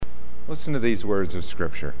Listen to these words of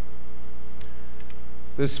Scripture.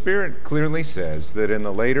 The Spirit clearly says that in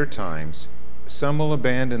the later times, some will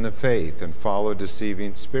abandon the faith and follow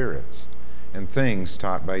deceiving spirits and things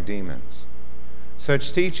taught by demons.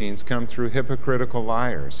 Such teachings come through hypocritical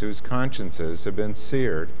liars whose consciences have been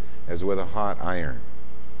seared as with a hot iron.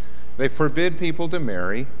 They forbid people to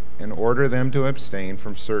marry and order them to abstain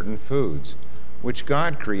from certain foods, which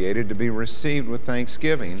God created to be received with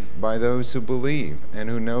thanksgiving by those who believe and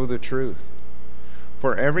who know the truth.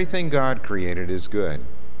 For everything God created is good,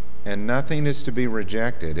 and nothing is to be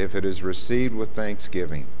rejected if it is received with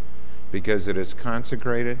thanksgiving, because it is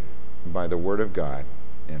consecrated by the word of God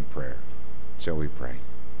and prayer. Shall we pray?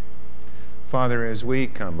 Father, as we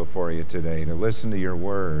come before you today to listen to your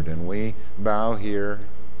word, and we bow here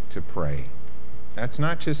to pray, that's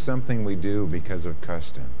not just something we do because of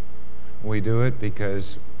custom. We do it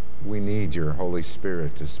because we need your Holy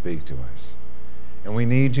Spirit to speak to us. And we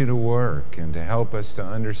need you to work and to help us to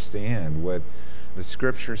understand what the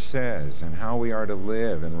Scripture says and how we are to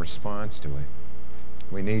live in response to it.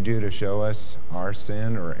 We need you to show us our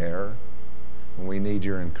sin or error. And we need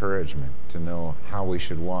your encouragement to know how we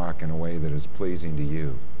should walk in a way that is pleasing to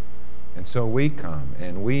you. And so we come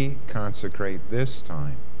and we consecrate this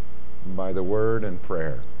time by the word and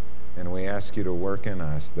prayer. And we ask you to work in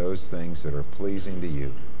us those things that are pleasing to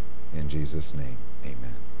you. In Jesus' name,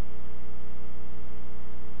 amen.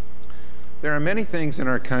 There are many things in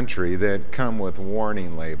our country that come with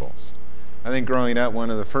warning labels. I think growing up, one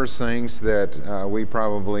of the first things that we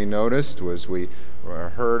probably noticed was we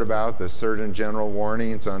heard about the Surgeon General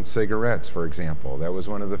warnings on cigarettes, for example. That was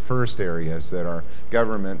one of the first areas that our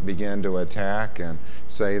government began to attack and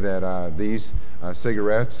say that these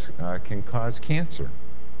cigarettes can cause cancer.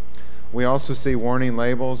 We also see warning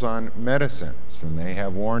labels on medicines, and they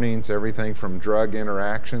have warnings, everything from drug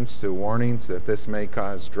interactions to warnings that this may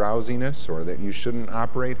cause drowsiness or that you shouldn't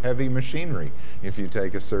operate heavy machinery if you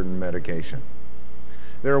take a certain medication.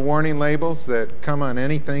 There are warning labels that come on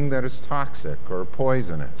anything that is toxic or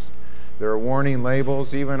poisonous. There are warning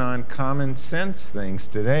labels even on common sense things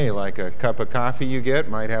today, like a cup of coffee you get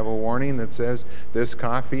might have a warning that says, this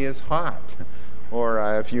coffee is hot. Or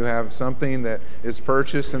if you have something that is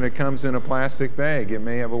purchased and it comes in a plastic bag, it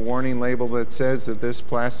may have a warning label that says that this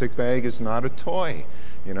plastic bag is not a toy,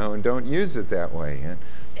 and don't use it that way.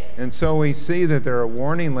 And so we see that there are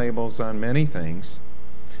warning labels on many things.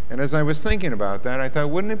 And as I was thinking about that, I thought,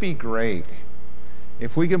 wouldn't it be great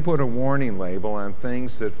if we could put a warning label on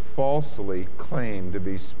things that falsely claim to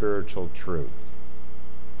be spiritual truth?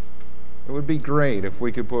 It would be great if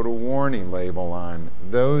we could put a warning label on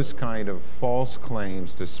those kind of false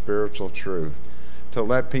claims to spiritual truth to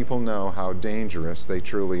let people know how dangerous they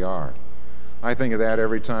truly are. I think of that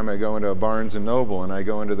every time I go into a Barnes & Noble and I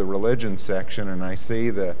go into the religion section and I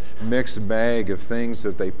see the mixed bag of things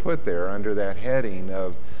that they put there under that heading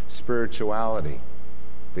of spirituality,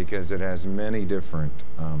 because it has many different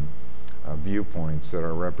viewpoints that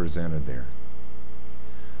are represented there.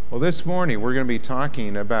 Well, this morning we're going to be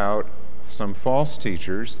talking about some false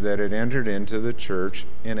teachers that had entered into the church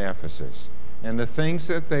in Ephesus, and the things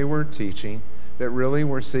that they were teaching that really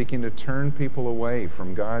were seeking to turn people away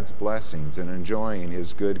from God's blessings and enjoying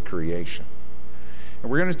his good creation. And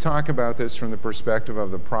we're going to talk about this from the perspective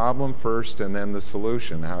of the problem first and then the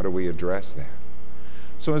solution. How do we address that?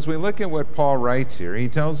 So as we look at what Paul writes here, he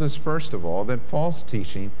tells us first of all that false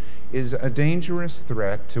teaching is a dangerous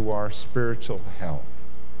threat to our spiritual health.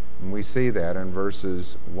 And we see that in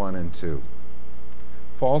verses 1 and 2.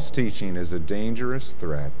 False teaching is a dangerous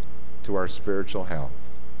threat to our spiritual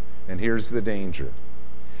health. And here's the danger.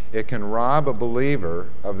 It can rob a believer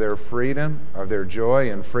of their freedom, of their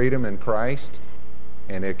joy and freedom in Christ,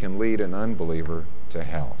 and it can lead an unbeliever to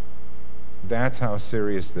hell. That's how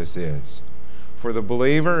serious this is. For the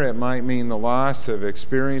believer, it might mean the loss of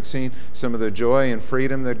experiencing some of the joy and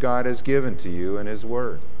freedom that God has given to you in his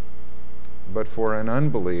word. But for an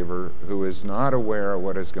unbeliever who is not aware of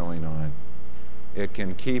what is going on, it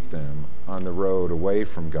can keep them on the road away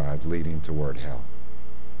from God, leading toward hell.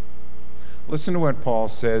 Listen to what Paul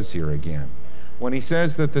says here again. When he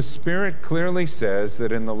says that the Spirit clearly says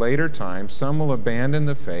that in the later times some will abandon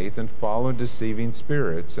the faith and follow deceiving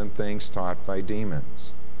spirits and things taught by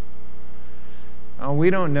demons.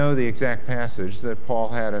 We don't know the exact passage that Paul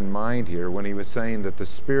had in mind here when he was saying that the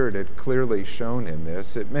Spirit had clearly shown him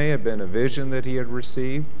this. It may have been a vision that he had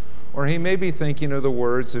received, or he may be thinking of the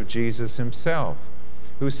words of Jesus himself,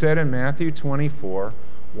 who said in Matthew 24,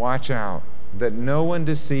 "Watch out, that no one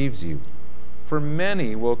deceives you, for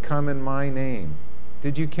many will come in my name."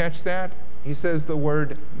 Did you catch that? He says the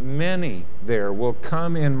word many there will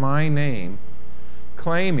come in my name,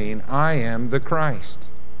 claiming, "I am the Christ,"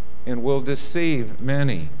 and will deceive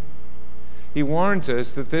many. He warns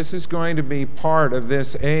us that this is going to be part of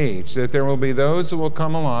this age, that there will be those who will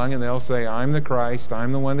come along and they'll say, "I'm the Christ,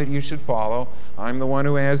 I'm the one that you should follow, I'm the one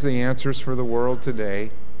who has the answers for the world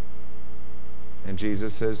today." And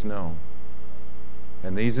Jesus says no.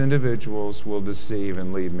 And these individuals will deceive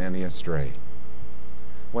and lead many astray.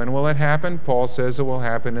 When will it happen? Paul says it will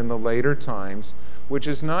happen in the later times, which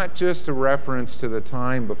is not just a reference to the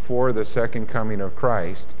time before the second coming of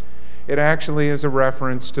Christ. It actually is a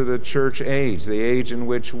reference to the church age, the age in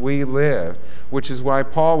which we live, which is why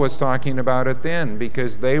Paul was talking about it then,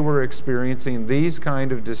 because they were experiencing these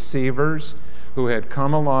kind of deceivers who had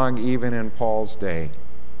come along even in Paul's day.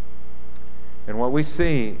 And what we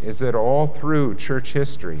see is that all through church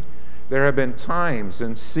history, there have been times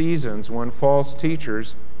and seasons when false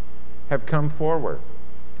teachers have come forward.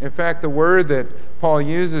 In fact, the word that Paul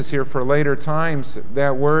uses here for later times,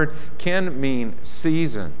 that word can mean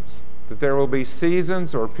seasons. That there will be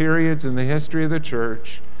seasons or periods in the history of the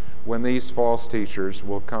church when these false teachers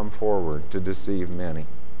will come forward to deceive many.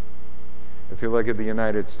 If you look at the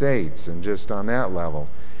United States, and just on that level,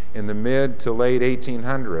 in the mid to late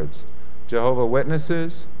 1800s, Jehovah's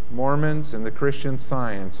Witnesses, Mormons, and the Christian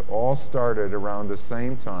Science all started around the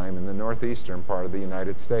same time in the northeastern part of the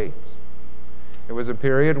United States. It was a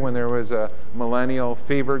period when there was a millennial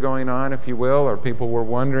fever going on, if you will, or people were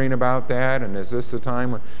wondering about that, and is this the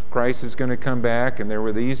time when Christ is going to come back? And there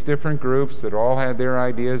were these different groups that all had their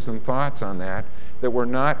ideas and thoughts on that were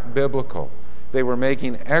not biblical. They were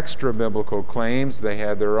making extra biblical claims. They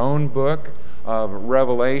had their own book of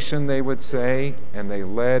Revelation, they would say, and they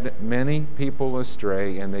led many people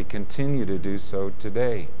astray, and they continue to do so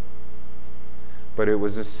today. But it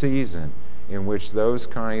was a season in which those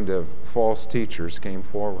kind of false teachers came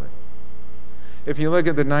forward. If you look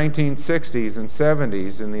at the 1960s and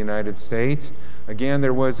 70s in the United States, again,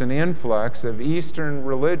 there was an influx of Eastern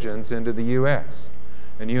religions into the U.S.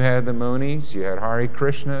 And you had the Moonies, you had Hare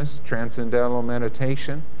Krishnas, Transcendental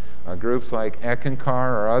Meditation, groups like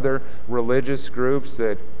Ekankar or other religious groups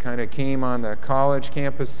that kind of came on the college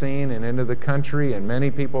campus scene and into the country, and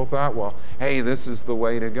many people thought, well, hey, this is the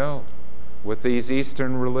way to go with these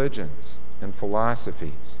Eastern religions and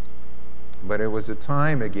philosophies. But it was a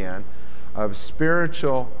time, again, of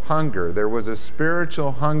spiritual hunger. There was a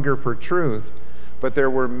spiritual hunger for truth, but there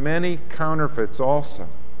were many counterfeits also.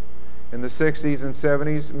 In the 60s and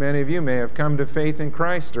 70s, many of you may have come to faith in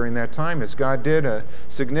Christ during that time, as God did a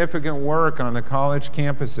significant work on the college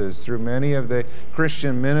campuses through many of the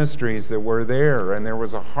Christian ministries that were there, and there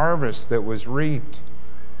was a harvest that was reaped.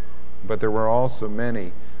 But there were also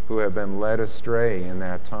many who have been led astray in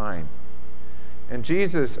that time. And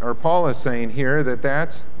Paul is saying here that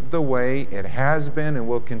that's the way it has been and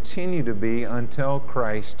will continue to be until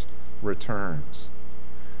Christ returns.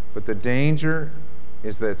 But the danger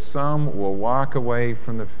is that some will walk away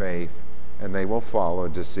from the faith and they will follow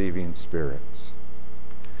deceiving spirits.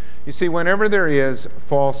 You see, whenever there is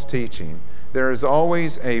false teaching, there is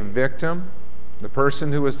always a victim, the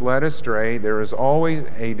person who is led astray. There is always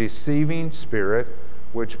a deceiving spirit,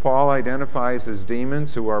 which Paul identifies as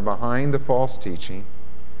demons who are behind the false teaching.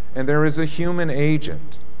 And there is a human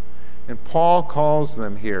agent. And Paul calls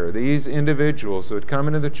them here, these individuals who had come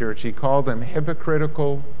into the church, he called them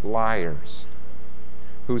hypocritical liars,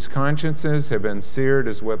 whose consciences have been seared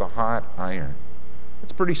as with a hot iron.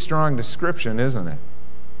 That's a pretty strong description, isn't it?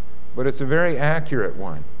 But it's a very accurate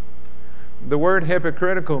one. The word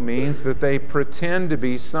hypocritical means that they pretend to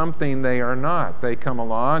be something they are not. They come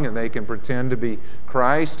along and they can pretend to be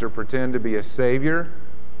Christ or pretend to be a Savior,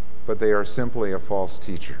 but they are simply a false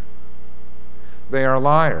teacher. They are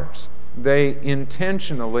liars. They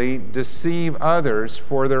intentionally deceive others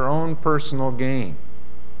for their own personal gain.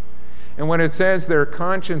 And when it says their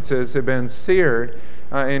consciences have been seared,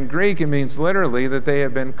 in Greek it means literally that they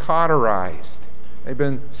have been cauterized. They've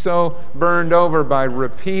been so burned over by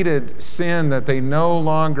repeated sin that they no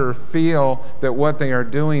longer feel that what they are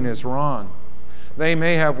doing is wrong. They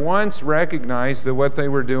may have once recognized that what they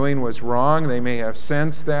were doing was wrong. They may have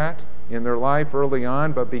sensed that in their life early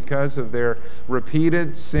on, but because of their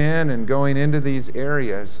repeated sin and going into these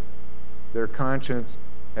areas, their conscience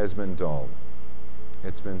has been dulled.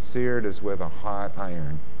 It's been seared as with a hot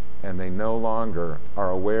iron, and they no longer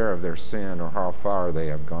are aware of their sin or how far they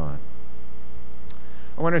have gone.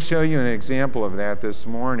 I want to show you an example of that this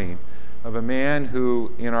morning, of a man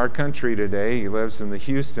who in our country today, he lives in the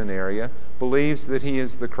Houston area, believes that he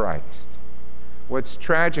is the Christ. What's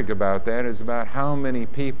tragic about that is about how many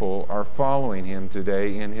people are following him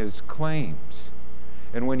today in his claims.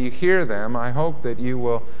 And when you hear them, I hope that you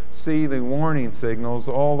will see the warning signals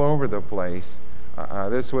all over the place.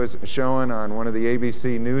 This was shown on one of the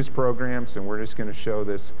ABC News programs, and we're just going to show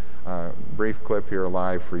this brief clip here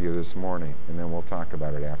live for you this morning, and then we'll talk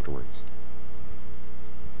about it afterwards.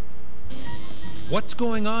 What's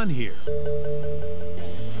going on here?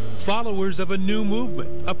 Followers of a new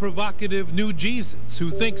movement, a provocative new Jesus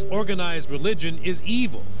who thinks organized religion is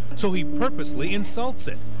evil, so he purposely insults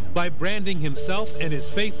it by branding himself and his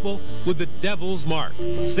faithful with the devil's mark,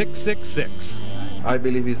 666. I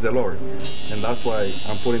believe he's the Lord, and that's why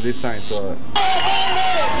I'm putting this sign. So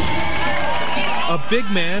a big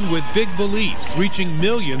man with big beliefs reaching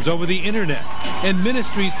millions over the internet and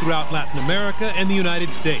ministries throughout Latin America and the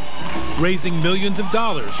United States, raising millions of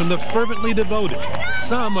dollars from the fervently devoted.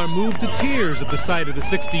 Some are moved to tears at the sight of the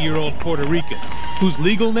 60-year-old Puerto Rican, whose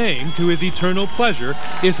legal name, to his eternal pleasure,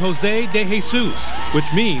 is Jose de Jesus,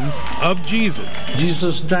 which means of Jesus.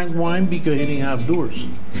 Jesus drank wine because he didn't have doors.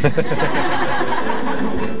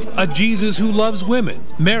 A Jesus who loves women,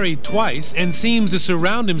 married twice, and seems to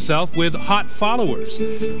surround himself with hot followers.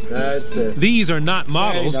 that's it. These are not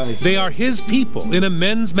models, Very nice. They are his people in a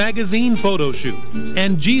men's magazine photo shoot.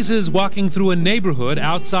 And Jesus walking through a neighborhood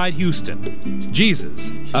outside Houston.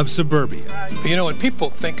 Jesus of suburbia. You know, when people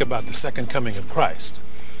think about the second coming of Christ,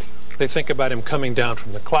 they think about him coming down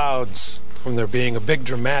from the clouds, from there being a big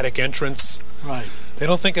dramatic entrance. Right. They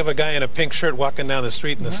don't think of a guy in a pink shirt walking down the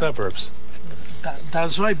street in the suburbs.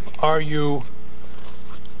 That's right. Are you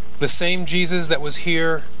the same Jesus that was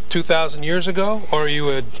here 2,000 years ago? Or are you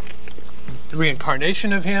a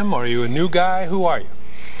reincarnation of him? Or are you a new guy? Who are you?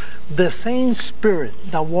 The same spirit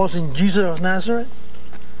that was in Jesus of Nazareth,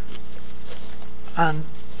 and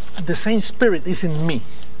the same spirit is in me.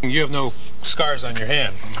 You have no scars on your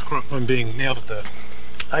hand from being nailed at the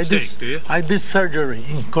stake, do you? I did surgery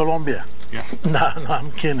in Colombia. Yeah. No,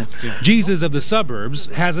 I'm kidding. Yeah. Jesus of the suburbs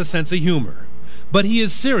has a sense of humor, but he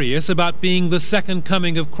is serious about being the second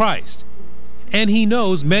coming of Christ. And he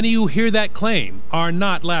knows many who hear that claim are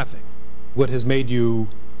not laughing. What has made you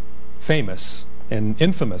famous and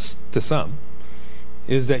infamous to some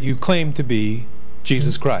is that you claim to be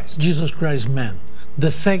Jesus Christ. Jesus Christ, man.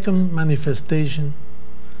 The second manifestation,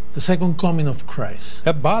 the second coming of Christ.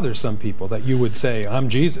 That bothers some people that you would say, I'm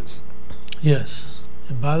Jesus. Yes.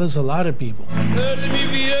 It bothers a lot of people.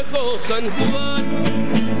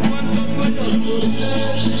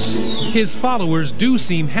 His followers do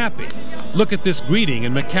seem happy. Look at this greeting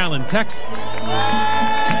in McAllen, Texas.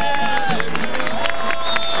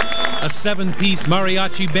 A 7-piece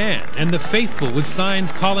mariachi band and the faithful with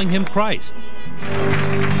signs calling him Christ.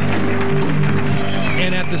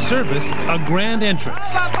 And at the service, a grand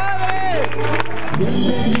entrance.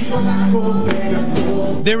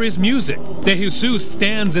 There is music. De Jesus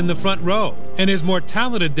stands in the front row, and his more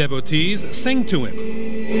talented devotees sing to him.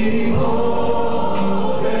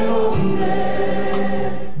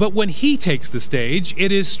 But when he takes the stage,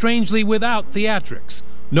 it is strangely without theatrics.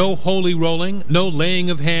 No holy rolling, no laying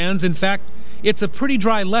of hands. In fact, it's a pretty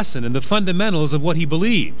dry lesson in the fundamentals of what he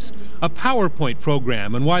believes. A PowerPoint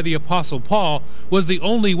program on why the Apostle Paul was the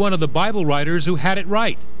only one of the Bible writers who had it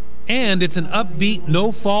right. And it's an upbeat,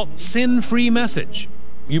 no-fault, sin-free message.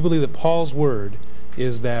 You believe that Paul's word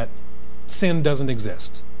is that sin doesn't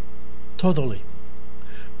exist? Totally.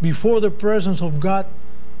 Before the presence of God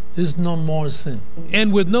is no more sin.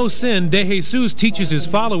 And with no sin, De Jesus teaches his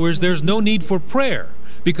followers there's no need for prayer,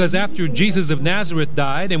 because after Jesus of Nazareth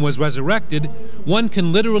died and was resurrected, one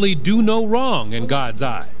can literally do no wrong in God's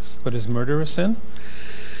eyes. But is murder a sin?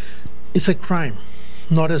 It's a crime,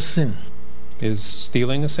 not a sin. Is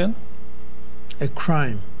stealing a sin? A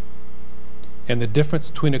crime. And the difference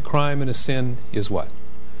between a crime and a sin is what?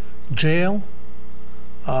 Jail.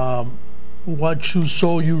 What you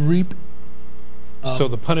sow, you reap. So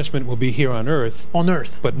the punishment will be here on earth,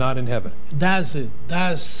 but not in heaven. That's it.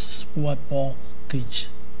 That's what Paul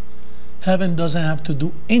teaches. Heaven doesn't have to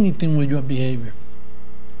do anything with your behavior.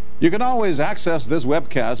 You can always access this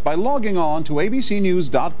webcast by logging on to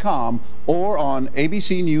abcnews.com or on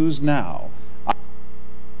ABC News Now.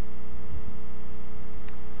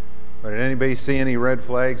 But did anybody see any red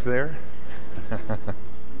flags there?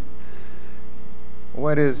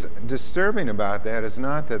 What is disturbing about that is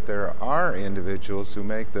not that there are individuals who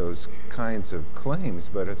make those kinds of claims,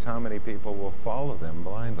 but it's how many people will follow them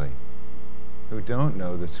blindly, who don't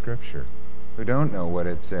know the Scripture, who don't know what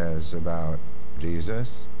it says about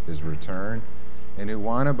Jesus, his return, and who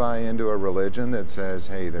want to buy into a religion that says,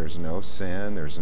 hey, there's no sin, there's